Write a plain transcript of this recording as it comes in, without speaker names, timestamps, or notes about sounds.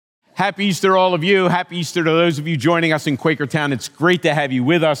Happy Easter, all of you. Happy Easter to those of you joining us in Quakertown. It's great to have you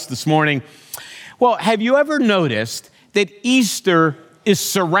with us this morning. Well, have you ever noticed that Easter is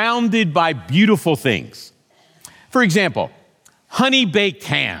surrounded by beautiful things? For example, honey baked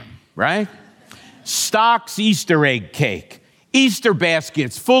ham, right? Stock's Easter egg cake, Easter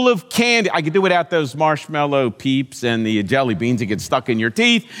baskets full of candy. I could do without those marshmallow peeps and the jelly beans that get stuck in your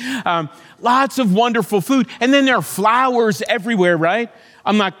teeth. Lots of wonderful food. And then there are flowers everywhere, right?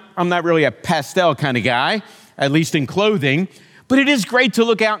 I'm not really a pastel kind of guy, at least in clothing, but it is great to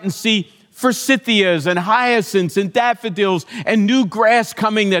look out and see forsythias and hyacinths and daffodils and new grass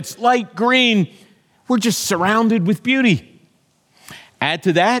coming that's light green. We're just surrounded with beauty. Add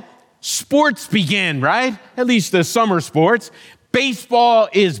to that, sports begin, right? At least the summer sports. Baseball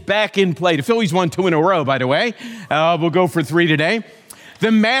is back in play. The Phillies won 2 in a row, by the way. We'll go for 3 today.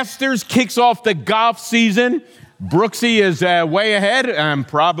 The Masters kicks off the golf season. Brooksy is way ahead. I'm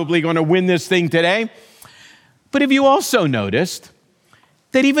probably going to win this thing today. But have you also noticed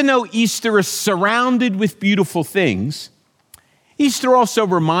that even though Easter is surrounded with beautiful things, Easter also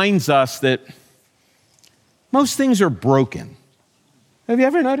reminds us that most things are broken? Have you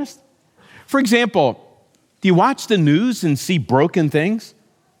ever noticed? For example, do you watch the news and see broken things?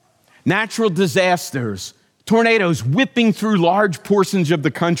 Natural disasters, tornadoes whipping through large portions of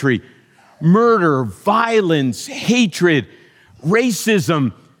the country, murder, violence, hatred,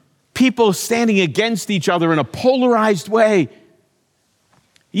 racism, people standing against each other in a polarized way.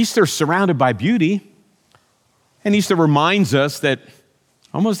 Easter's surrounded by beauty, and Easter reminds us that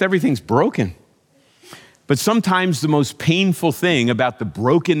almost everything's broken. But sometimes the most painful thing about the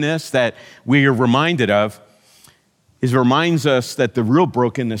brokenness that we are reminded of is it reminds us that the real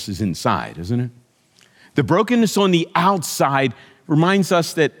brokenness is inside, isn't it? The brokenness on the outside reminds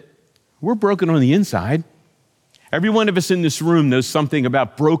us that we're broken on the inside. Every one of us in this room knows something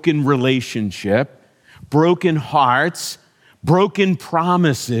about broken relationship, broken hearts, broken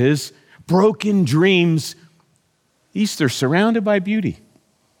promises, broken dreams. Easter's surrounded by beauty,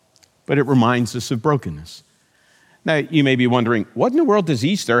 but it reminds us of brokenness. Now, you may be wondering, what in the world does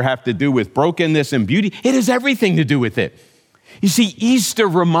Easter have to do with brokenness and beauty? It has everything to do with it. You see, Easter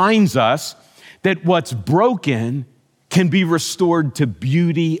reminds us that what's broken can be restored to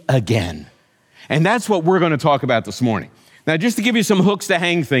beauty again. And that's what we're going to talk about this morning. Now, just to give you some hooks to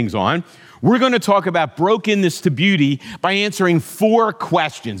hang things on, we're going to talk about brokenness to beauty by answering 4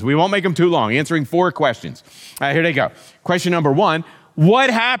 questions. We won't make them too long, answering 4 questions. All right, here they go. Question number 1, what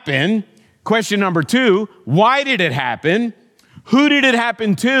happened? Question number 2, why did it happen? Who did it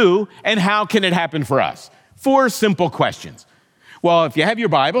happen to? And how can it happen for us? 4 simple questions. Well, if you have your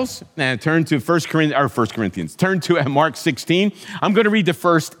Bibles, turn to turn to Mark 16. I'm going to read the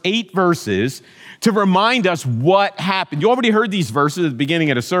first 8 verses to remind us what happened. You already heard these verses at the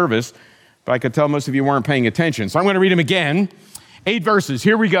beginning of the service, but I could tell most of you weren't paying attention. So I'm going to read them again. 8 verses.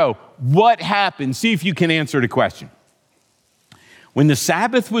 Here we go. What happened? See if you can answer the question. When the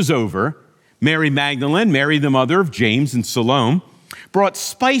Sabbath was over, Mary Magdalene, Mary the mother of James and Salome, brought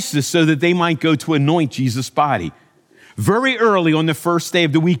spices so that they might go to anoint Jesus' body. Very early on the first day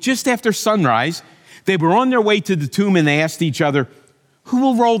of the week, just after sunrise, they were on their way to the tomb and they asked each other, "Who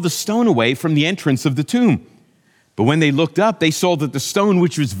will roll the stone away from the entrance of the tomb?" But when they looked up, they saw that the stone,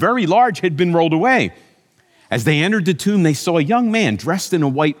 which was very large, had been rolled away. As they entered the tomb, they saw a young man dressed in a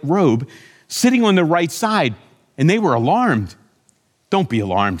white robe sitting on the right side, and they were alarmed. "Don't be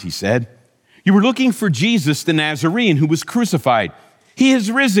alarmed," he said. "You were looking for Jesus, the Nazarene, who was crucified. He has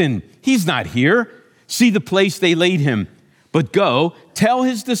risen. He's not here. See the place they laid him. But go, tell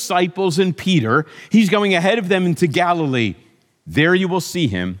his disciples and Peter, he's going ahead of them into Galilee. There you will see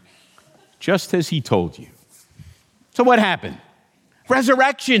him, just as he told you." So what happened?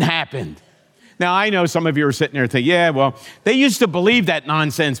 Resurrection happened. Now, I know some of you are sitting there thinking, yeah, well, they used to believe that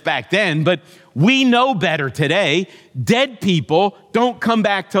nonsense back then, but we know better today. Dead people don't come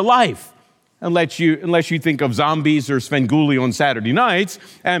back to life. Unless you think of zombies or Svengoolie on Saturday nights,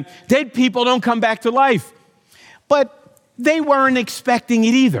 dead people don't come back to life. But they weren't expecting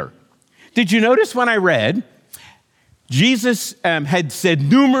it either. Did you notice when I read, Jesus had said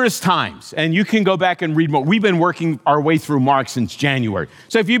numerous times, and you can go back and read more. We've been working our way through Mark since January.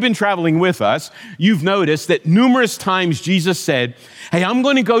 So if you've been traveling with us, you've noticed that numerous times Jesus said, hey, I'm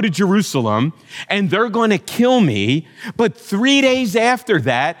going to go to Jerusalem, and they're going to kill me, but 3 days after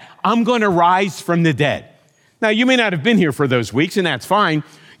that, I'm going to rise from the dead. Now, you may not have been here for those weeks, and that's fine.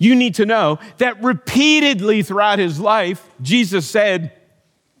 You need to know that repeatedly throughout his life, Jesus said,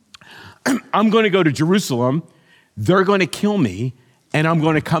 I'm going to go to Jerusalem, they're going to kill me, and I'm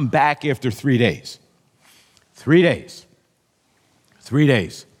going to come back after 3 days. 3 days. 3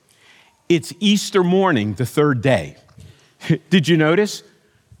 days. It's Easter morning, the third day. Did you notice?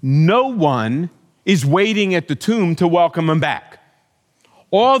 No one is waiting at the tomb to welcome him back.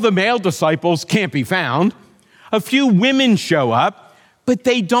 All the male disciples can't be found. A few women show up, but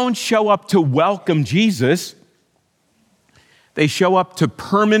they don't show up to welcome Jesus. They show up to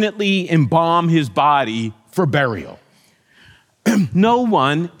permanently embalm his body for burial. No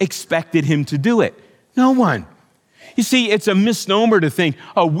one expected him to do it. No one. You see, it's a misnomer to think,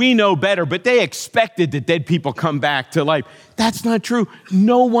 oh, we know better, but they expected that dead people come back to life. That's not true.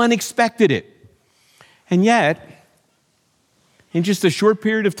 No one expected it. And yet, in just a short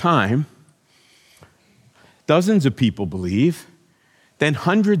period of time, dozens of people believe, then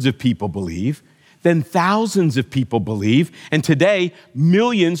hundreds of people believe, then thousands of people believe, and today,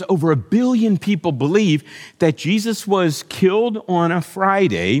 millions, over 1 billion people believe that Jesus was killed on a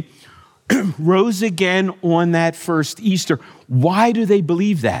Friday, rose again on that first Easter. Why do they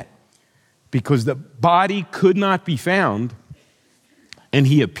believe that? Because the body could not be found, and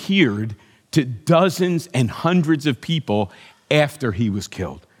he appeared to dozens and hundreds of people after he was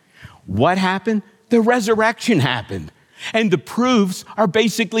killed. What happened? The resurrection happened. And the proofs are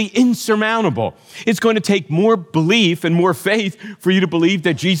basically insurmountable. It's going to take more belief and more faith for you to believe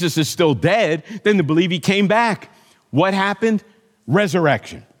that Jesus is still dead than to believe he came back. What happened?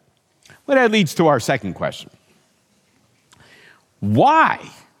 Resurrection. Well, that leads to our second question. Why?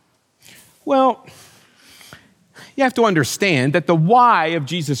 Well, you have to understand that the why of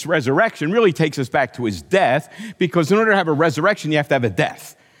Jesus' resurrection really takes us back to his death, because in order to have a resurrection, you have to have a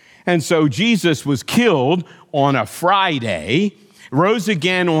death. And so Jesus was killed on a Friday, rose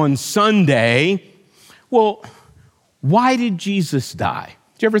again on Sunday. Well, why did Jesus die?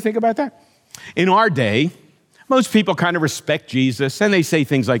 Did you ever think about that? In our day, most people kind of respect Jesus, and they say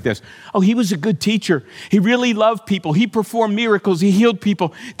things like this: oh, he was a good teacher. He really loved people. He performed miracles. He healed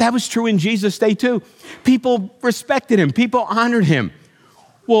people. That was true in Jesus' day too. People respected him. People honored him.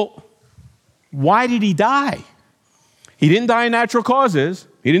 Well, why did he die? He didn't die of natural causes.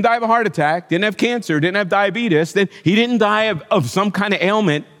 He didn't die of a heart attack, didn't have cancer, didn't have diabetes. Then he didn't die of some kind of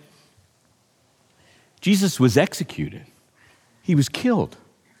ailment. Jesus was executed. He was killed.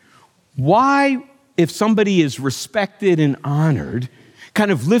 Why, if somebody is respected and honored, kind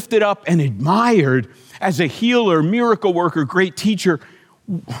of lifted up and admired as a healer, miracle worker, great teacher,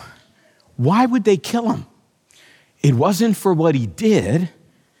 why would they kill him? It wasn't for what he did.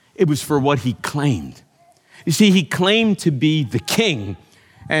 It was for what he claimed. You see, he claimed to be the king,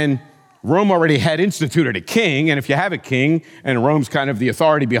 and Rome already had instituted a king, and if you have a king, and Rome's kind of the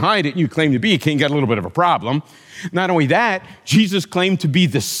authority behind it, and you claim to be a king, you got a little bit of a problem. Not only that, Jesus claimed to be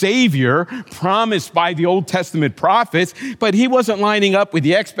the Savior promised by the Old Testament prophets, but he wasn't lining up with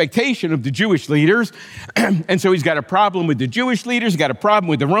the expectation of the Jewish leaders, and so he's got a problem with the Jewish leaders, he's got a problem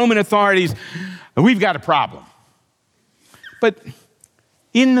with the Roman authorities, and we've got a problem. But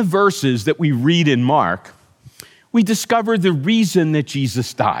in the verses that we read in Mark, we discover the reason that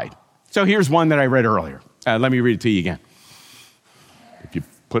Jesus died. So here's one that I read earlier. Let me read it to you again. If you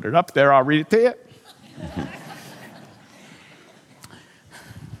put it up there, I'll read it to you.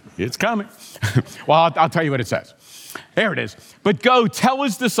 It's coming. Well, I'll tell you what it says. There it is. But go, tell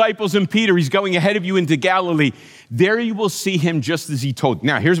his disciples and Peter, he's going ahead of you into Galilee. There you will see him just as he told you.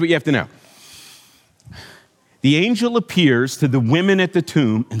 Now, here's what you have to know. The angel appears to the women at the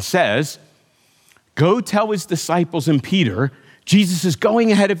tomb and says, go tell his disciples and Peter, Jesus is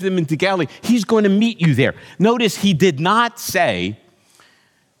going ahead of them into Galilee. He's going to meet you there. Notice he did not say,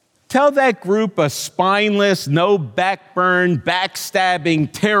 tell that group of spineless, no backburn, backstabbing,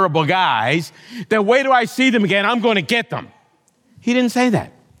 terrible guys that wait till I see them again, I'm going to get them. He didn't say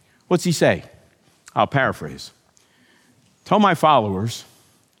that. What's he say? I'll paraphrase. Tell my followers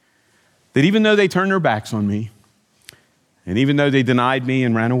that even though they turned their backs on me, and even though they denied me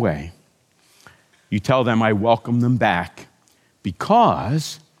and ran away, you tell them I welcome them back,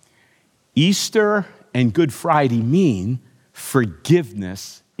 because Easter and Good Friday mean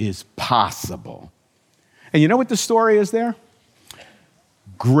forgiveness is possible. And you know what the story is there?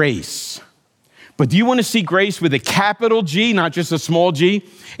 Grace. But do you want to see grace with a capital G, not just a small g?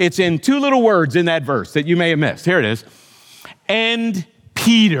 It's in two little words in that verse that you may have missed. Here it is. And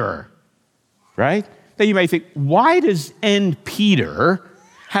Peter, right? Then you may think, why does and Peter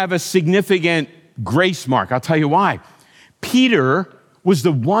have a significant grace mark? I'll tell you why. Peter was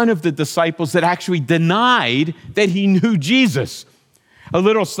the one of the disciples that actually denied that he knew Jesus. A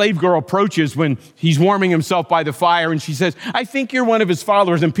little slave girl approaches when he's warming himself by the fire, and she says, I think you're one of his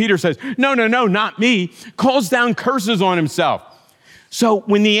followers. And Peter says, no, not me. Calls down curses on himself. So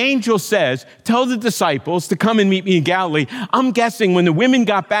when the angel says, tell the disciples to come and meet me in Galilee, I'm guessing when the women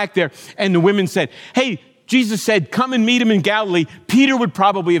got back there and the women said, hey, Jesus said, come and meet him in Galilee, Peter would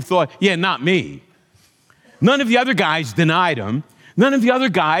probably have thought, yeah, not me. None of the other guys denied him. None of the other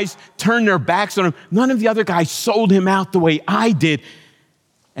guys turned their backs on him. None of the other guys sold him out the way I did.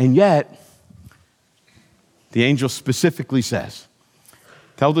 And yet, the angel specifically says,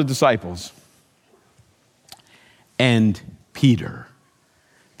 tell the disciples and Peter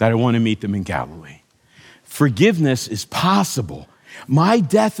that I want to meet them in Galilee. Forgiveness is possible. My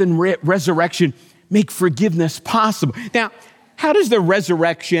death and resurrection make forgiveness possible. Now, how does the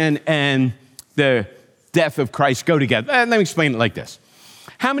resurrection and the death of Christ go together? Let me explain it like this.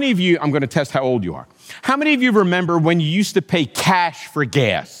 How many of you, I'm going to test how old you are. How many of you remember when you used to pay cash for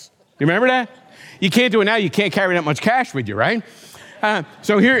gas? You remember that? You can't do it now. You can't carry that much cash with you, right?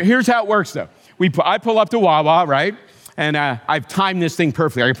 So here's how it works, though. I pull up to Wawa, right? And I've timed this thing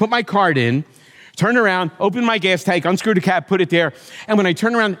perfectly. I put my card in, turn around, open my gas tank, unscrew the cap, put it there. And when I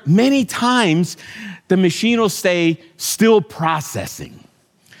turn around, many times the machine will stay still processing.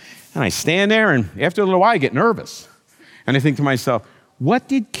 And I stand there, and after a little while, I get nervous. And I think to myself, what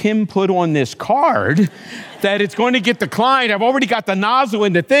did Kim put on this card that it's going to get declined? I've already got the nozzle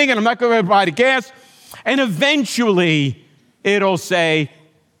in the thing, and I'm not going to buy the gas. And eventually, it'll say,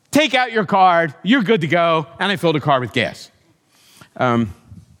 take out your card, you're good to go, and I fill the car with gas.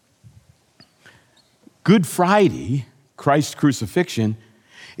 Good Friday, Christ's crucifixion,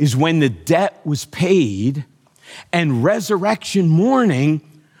 is when the debt was paid, and resurrection morning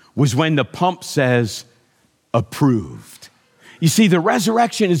was when the pump says, approved. You see, the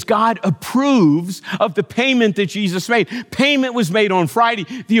resurrection is God approves of the payment that Jesus made. Payment was made on Friday.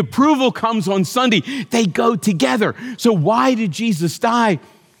 The approval comes on Sunday. They go together. So why did Jesus die?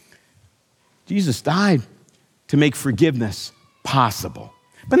 Jesus died to make forgiveness possible.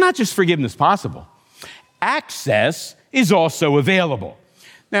 But not just forgiveness possible. Access is also available.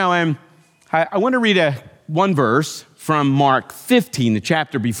 Now, I want to read one verse from Mark 15, the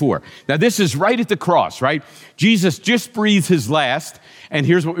chapter before. Now, this is right at the cross, right? Jesus just breathed his last, and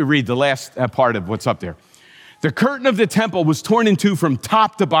here's what we read, the last part of what's up there. The curtain of the temple was torn in two from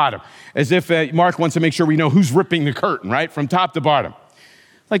top to bottom, as if Mark wants to make sure we know who's ripping the curtain, right? From top to bottom.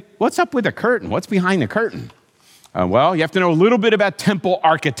 Like, what's up with the curtain? What's behind the curtain? Well, you have to know a little bit about temple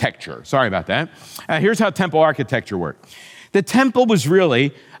architecture. Sorry about that. Here's how temple architecture worked. The temple was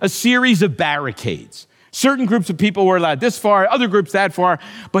really a series of barricades. Certain groups of people were allowed this far, other groups that far,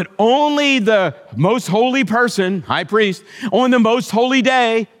 but only the most holy person, high priest, on the most holy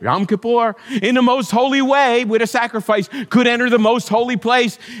day, Yom Kippur, in the most holy way with a sacrifice, could enter the most holy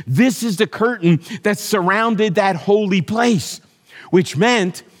place. This is the curtain that surrounded that holy place, which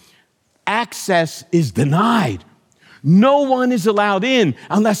meant access is denied. No one is allowed in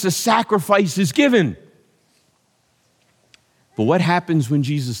unless a sacrifice is given. But what happens when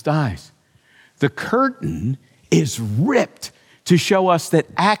Jesus dies? The curtain is ripped to show us that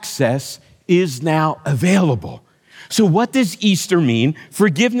access is now available. So what does Easter mean?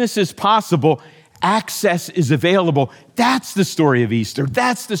 Forgiveness is possible. Access is available. That's the story of Easter.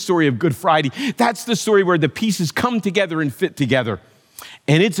 That's the story of Good Friday. That's the story where the pieces come together and fit together.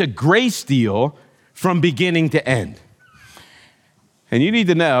 And it's a grace deal from beginning to end. And you need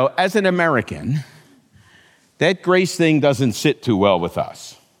to know, as an American, that grace thing doesn't sit too well with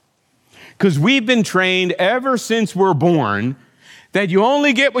us. Because we've been trained ever since we're born that you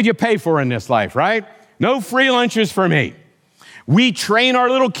only get what you pay for in this life, right? No free lunches for me. We train our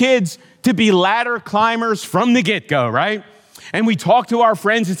little kids to be ladder climbers from the get-go, right? And we talk to our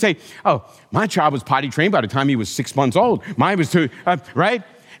friends and say, oh, my child was potty trained by the time he was 6 months old. Mine was 2, right?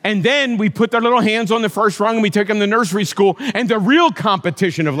 And then we put their little hands on the first rung and we take them to nursery school, and the real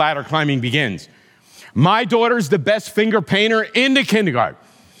competition of ladder climbing begins. My daughter's the best finger painter in the kindergarten.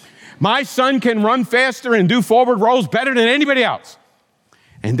 My son can run faster and do forward rolls better than anybody else.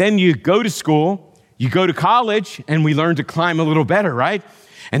 And then you go to school, you go to college, and we learn to climb a little better, right?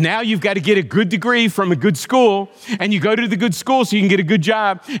 And now you've got to get a good degree from a good school, and you go to the good school so you can get a good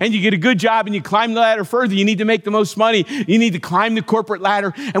job, and you get a good job and you climb the ladder further. You need to make the most money. You need to climb the corporate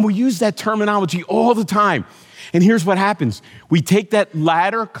ladder. And we use that terminology all the time. And here's what happens. We take that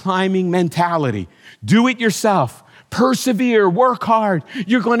ladder climbing mentality, do it yourself, persevere, work hard.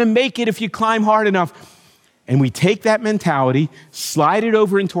 You're going to make it if you climb hard enough. And we take that mentality, slide it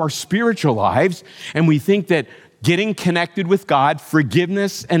over into our spiritual lives, and we think that getting connected with God,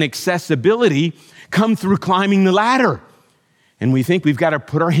 forgiveness and accessibility come through climbing the ladder. And we think we've got to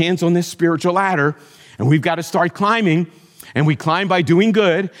put our hands on this spiritual ladder, and we've got to start climbing. And we climb by doing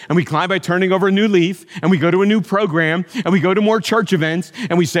good, and we climb by turning over a new leaf, and we go to a new program, and we go to more church events,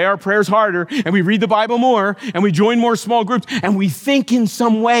 and we say our prayers harder, and we read the Bible more, and we join more small groups, and we think in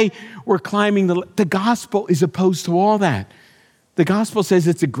some way we're climbing the gospel is opposed to all that. The gospel says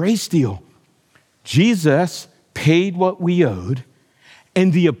it's a grace deal. Jesus paid what we owed,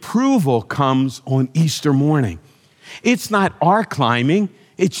 and the approval comes on Easter morning. It's not our climbing,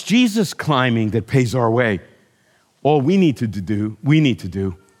 it's Jesus climbing that pays our way. All we need to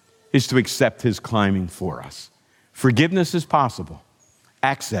do is to accept his climbing for us. Forgiveness is possible.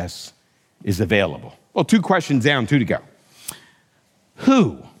 Access is available. Well, 2 questions down, 2 to go.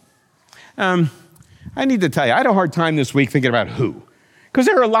 Who? I need to tell you, I had a hard time this week thinking about who. Because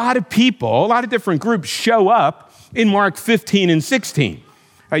there are a lot of people, a lot of different groups show up in Mark 15 and 16.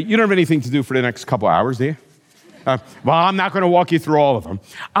 You don't have anything to do for the next couple hours, do you? Well, I'm not going to walk you through all of them.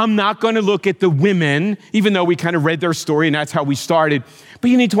 I'm not going to look at the women, even though we kind of read their story and that's how we started.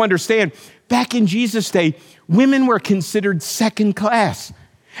 But you need to understand, back in Jesus' day, women were considered second class.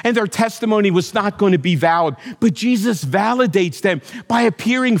 And their testimony was not going to be valid. But Jesus validates them by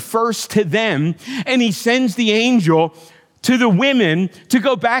appearing first to them. And he sends the angel to the women to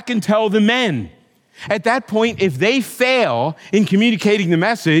go back and tell the men. At that point, if they fail in communicating the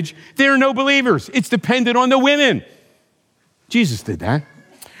message, they're no believers. It's dependent on the women. Jesus did that.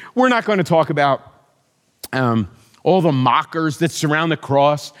 We're not going to talk about all the mockers that surround the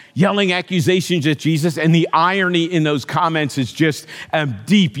cross, yelling accusations at Jesus, and the irony in those comments is just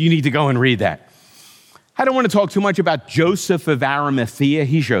deep. You need to go and read that. I don't want to talk too much about Joseph of Arimathea.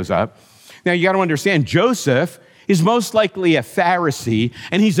 He shows up. Now, you got to understand, Joseph is most likely a Pharisee,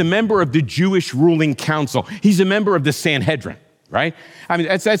 and he's a member of the Jewish ruling council. He's a member of the Sanhedrin, right? I mean,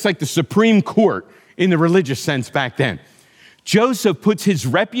 that's like the Supreme Court in the religious sense back then. Joseph puts his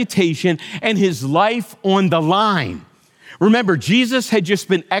reputation and his life on the line. Remember, Jesus had just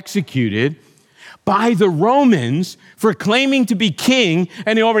been executed by the Romans for claiming to be king,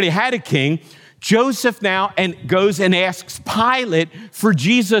 and he already had a king. Joseph now goes and asks Pilate for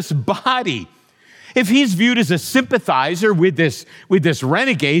Jesus' body. If he's viewed as a sympathizer with this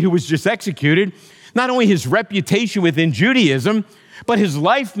renegade who was just executed, not only his reputation within Judaism, but his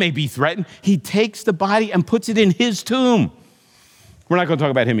life may be threatened. He takes the body and puts it in his tomb. We're not going to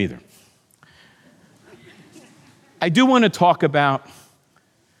talk about him either. I do want to talk about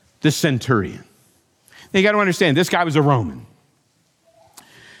the centurion. Now, you got to understand, this guy was a Roman.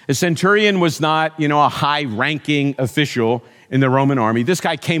 A centurion was not, a high-ranking official in the Roman army. This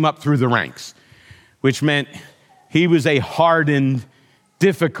guy came up through the ranks, which meant he was a hardened,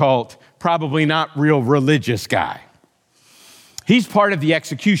 difficult, probably not real religious guy. He's part of the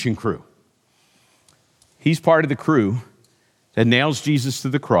execution crew. He's part of the crew that nails Jesus to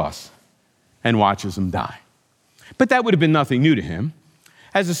the cross and watches him die. But that would have been nothing new to him.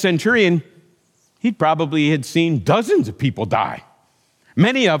 As a centurion, he probably had seen dozens of people die,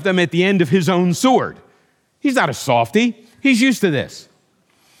 many of them at the end of his own sword. He's not a softy. He's used to this.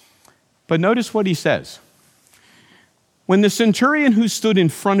 But notice what he says. When the centurion who stood in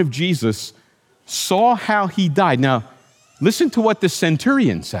front of Jesus saw how he died. Now, listen to what the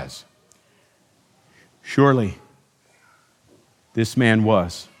centurion says. Surely, this man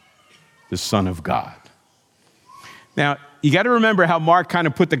was the Son of God. Now, you got to remember how Mark kind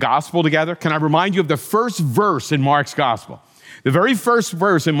of put the gospel together. Can I remind you of the first verse in Mark's gospel? The very first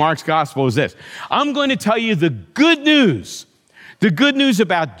verse in Mark's gospel is this. I'm going to tell you the good news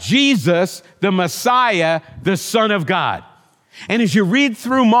about Jesus, the Messiah, the Son of God. And as you read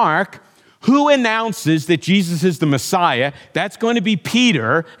through Mark, who announces that Jesus is the Messiah? That's going to be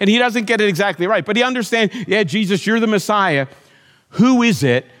Peter, and he doesn't get it exactly right, but he understands, Jesus, you're the Messiah. Who is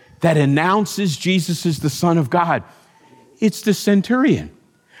it that announces Jesus is the Son of God? It's the centurion.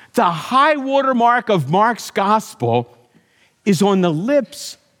 The high watermark of Mark's gospel is on the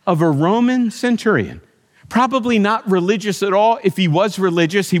lips of a Roman centurion. Probably not religious at all. If he was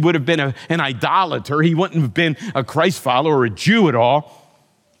religious, he would have been an idolater. He wouldn't have been a Christ follower or a Jew at all.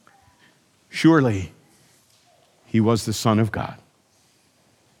 Surely, he was the Son of God.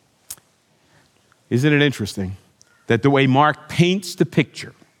 Isn't it interesting that the way Mark paints the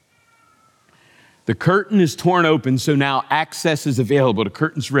picture, the curtain is torn open, so now access is available. The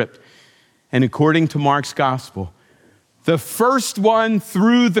curtain's ripped. And according to Mark's gospel, the first one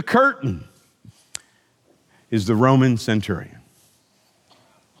through the curtain is the Roman centurion.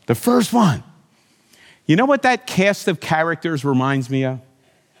 The first one. You know what that cast of characters reminds me of?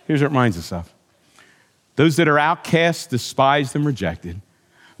 Here's what it reminds us of. Those that are outcast, despised, and rejected.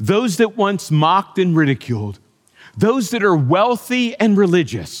 Those that once mocked and ridiculed. Those that are wealthy and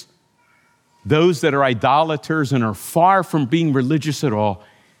religious. those that are idolaters and are far from being religious at all,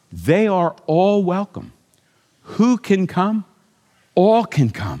 they are all welcome. Who can come? All can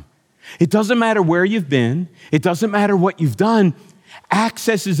come. It doesn't matter where you've been. It doesn't matter what you've done.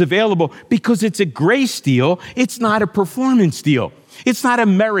 Access is available because it's a grace deal. It's not a performance deal. It's not a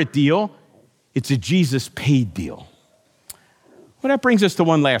merit deal. It's a Jesus paid deal. Well, that brings us to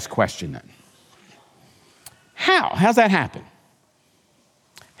one last question then. How's that happen?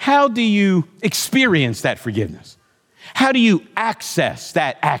 How do you experience that forgiveness? How do you access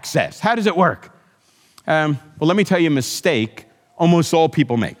that access? How does it work? Well, let me tell you a mistake almost all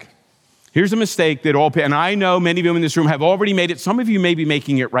people make. Here's a mistake that and I know many of you in this room have already made it. Some of you may be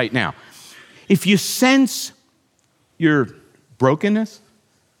making it right now. If you sense your brokenness,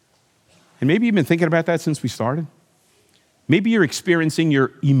 and maybe you've been thinking about that since we started. Maybe you're experiencing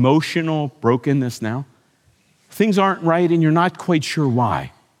your emotional brokenness now. Things aren't right and you're not quite sure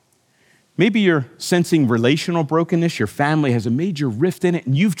why. Maybe you're sensing relational brokenness. Your family has a major rift in it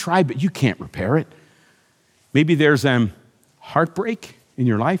and you've tried, but you can't repair it. Maybe there's heartbreak in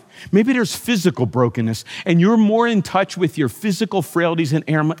your life. Maybe there's physical brokenness and you're more in touch with your physical frailties and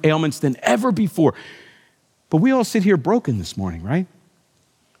ailments than ever before. But we all sit here broken this morning, right?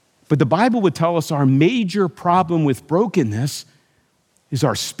 But the Bible would tell us our major problem with brokenness is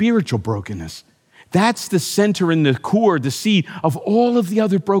our spiritual brokenness. That's the center and the core, the seed of all of the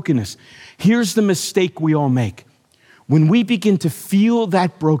other brokenness. Here's the mistake we all make. When we begin to feel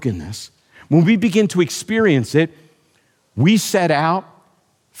that brokenness, when we begin to experience it, we set out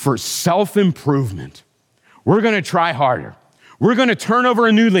for self-improvement. We're going to try harder. We're going to turn over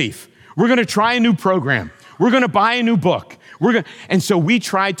a new leaf. We're going to try a new program. We're going to buy a new book. And so we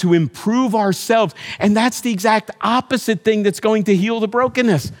try to improve ourselves. And that's the exact opposite thing that's going to heal the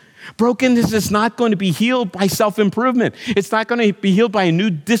brokenness. Brokenness is not going to be healed by self-improvement. It's not going to be healed by a new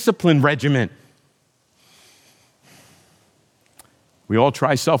discipline regimen. We all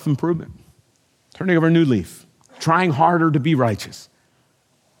try self-improvement, turning over a new leaf, trying harder to be righteous.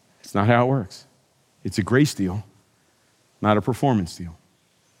 It's not how it works. It's a grace deal, not a performance deal.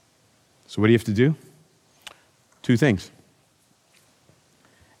 So what do you have to do? Two things.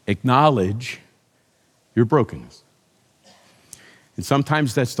 Acknowledge your brokenness. And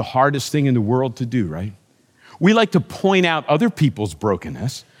sometimes that's the hardest thing in the world to do, right? We like to point out other people's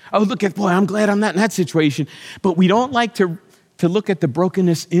brokenness. Oh, look at, boy, I'm glad I'm not in that situation. But we don't like to look at the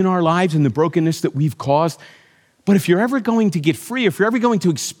brokenness in our lives and the brokenness that we've caused. But if you're ever going to get free, if you're ever going to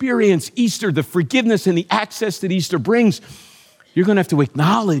experience Easter, the forgiveness and the access that Easter brings, you're going to have to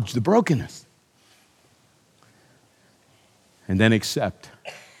acknowledge the brokenness. And then accept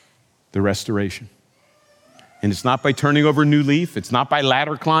the restoration. And it's not by turning over a new leaf. It's not by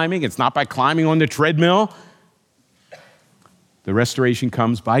ladder climbing. It's not by climbing on the treadmill. The restoration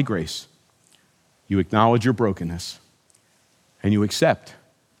comes by grace. You acknowledge your brokenness and you accept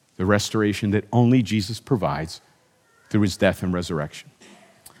the restoration that only Jesus provides through his death and resurrection.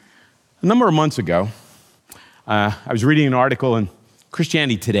 A number of months ago, I was reading an article in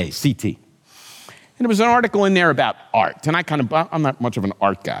Christianity Today, CT. And there was an article in there about art. And I'm not much of an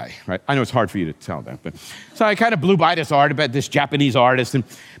art guy, right? I know it's hard for you to tell that. But so I kind of blew by this art about this Japanese artist.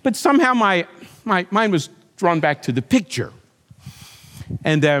 But somehow my mind was drawn back to the picture.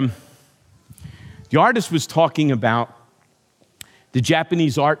 And the artist was talking about the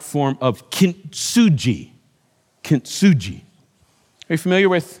Japanese art form of kintsugi. Kintsugi. Are you familiar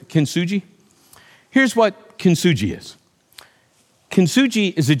with kintsugi? Here's what kintsugi is.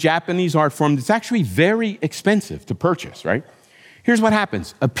 Kintsugi is a Japanese art form that's actually very expensive to purchase, right? Here's what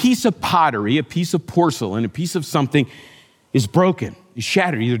happens. A piece of pottery, a piece of porcelain, a piece of something is broken, is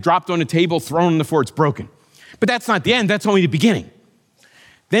shattered, either dropped on a table, thrown on the floor, it's broken. But that's not the end, that's only the beginning.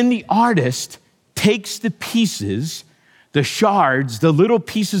 Then the artist takes the pieces, the shards, the little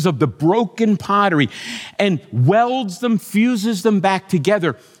pieces of the broken pottery and welds them, fuses them back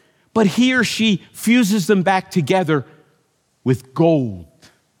together. But he or she fuses them back together with gold.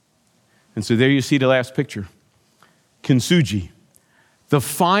 And so there you see the last picture. Kintsugi, the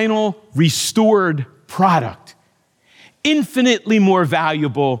final restored product, infinitely more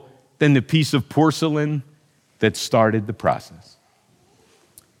valuable than the piece of porcelain that started the process.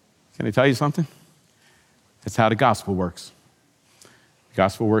 Can I tell you something? That's how the gospel works. The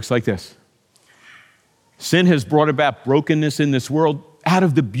gospel works like this. Sin has brought about brokenness in this world out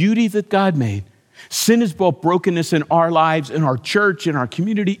of the beauty that God made. Sin has brought brokenness in our lives, in our church, in our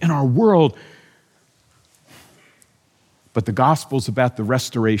community, in our world. But the gospel's about the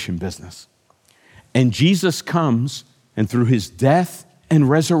restoration business. And Jesus comes, and through his death and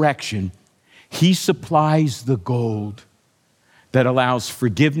resurrection, he supplies the gold that allows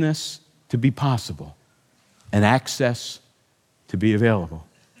forgiveness to be possible and access to be available.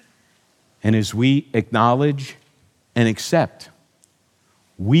 And as we acknowledge and accept,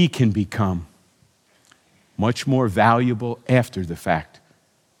 we can become much more valuable after the fact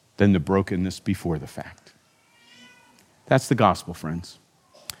than the brokenness before the fact. That's the gospel, friends.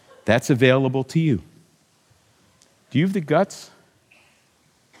 That's available to you. Do you have the guts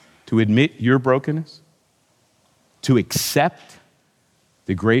to admit your brokenness? To accept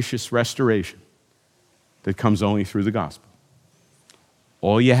the gracious restoration that comes only through the gospel?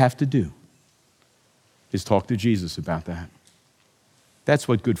 All you have to do is talk to Jesus about that. That's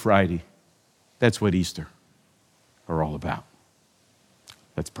what Good Friday, that's what Easter are all about.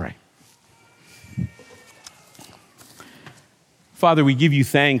 Let's pray. Father, we give you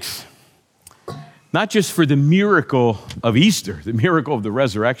thanks, not just for the miracle of Easter, the miracle of the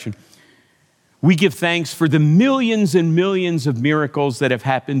resurrection. We give thanks for the millions and millions of miracles that have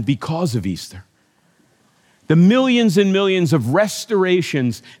happened because of Easter. The millions and millions of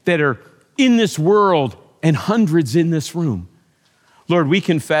restorations that are in this world and hundreds in this room. Lord, we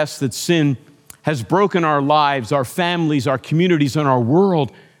confess that sin has broken our lives, our families, our communities, and our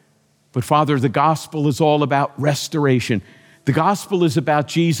world. But Father, the gospel is all about restoration. The gospel is about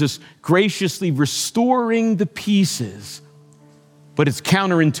Jesus graciously restoring the pieces. But it's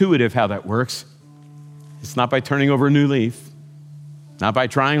counterintuitive how that works. It's not by turning over a new leaf, not by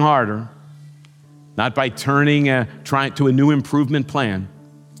trying harder, not by trying to a new improvement plan.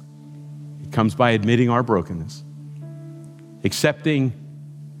 It comes by admitting our brokenness, accepting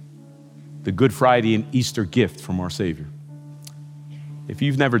the Good Friday and Easter gift from our Savior. If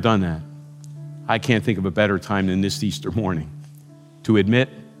you've never done that, I can't think of a better time than this Easter morning to admit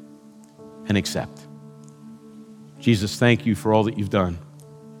and accept. Jesus, thank you for all that you've done,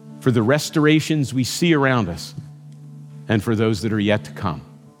 for the restorations we see around us, and for those that are yet to come.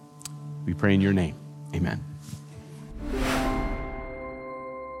 We pray in your name. Amen.